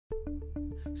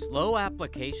Slow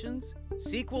applications?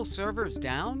 SQL servers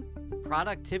down?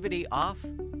 Productivity off?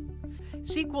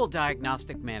 SQL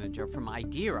Diagnostic Manager from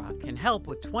IDERA can help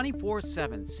with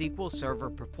 24/7 SQL Server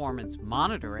performance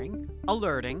monitoring,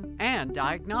 alerting, and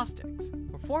diagnostics.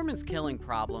 Performance-killing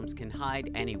problems can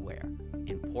hide anywhere: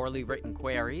 in poorly written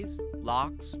queries,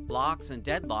 locks, blocks, and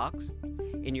deadlocks,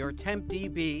 in your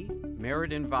tempDB,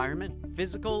 mirrored environment,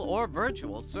 physical or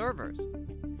virtual servers.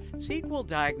 SQL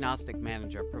Diagnostic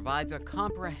Manager provides a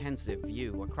comprehensive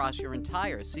view across your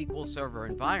entire SQL Server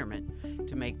environment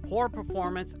to make poor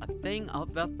performance a thing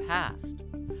of the past.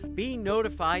 Be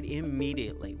notified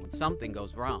immediately when something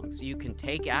goes wrong so you can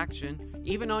take action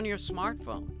even on your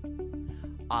smartphone.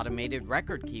 Automated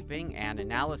record keeping and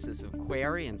analysis of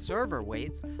query and server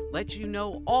weights lets you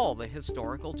know all the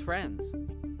historical trends.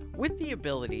 With the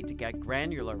ability to get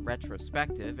granular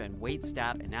retrospective and wait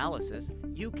stat analysis,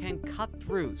 you can cut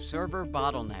through server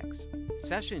bottlenecks.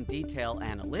 Session detail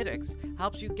analytics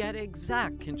helps you get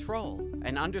exact control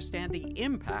and understand the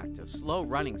impact of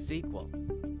slow-running SQL.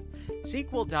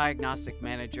 SQL Diagnostic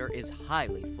Manager is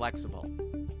highly flexible.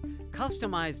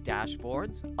 Customize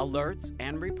dashboards, alerts,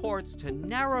 and reports to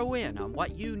narrow in on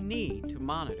what you need to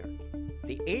monitor.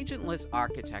 The agentless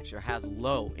architecture has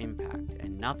low impact,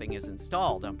 and nothing is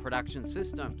installed on production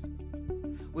systems.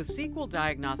 With SQL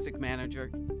Diagnostic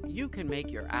Manager, you can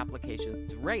make your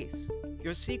applications race,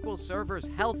 your SQL servers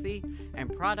healthy,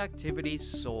 and productivity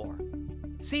soar.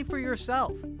 See for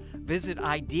yourself. Visit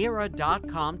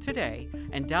idera.com today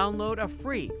and download a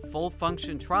free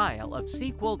full-function trial of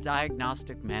SQL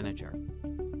Diagnostic Manager.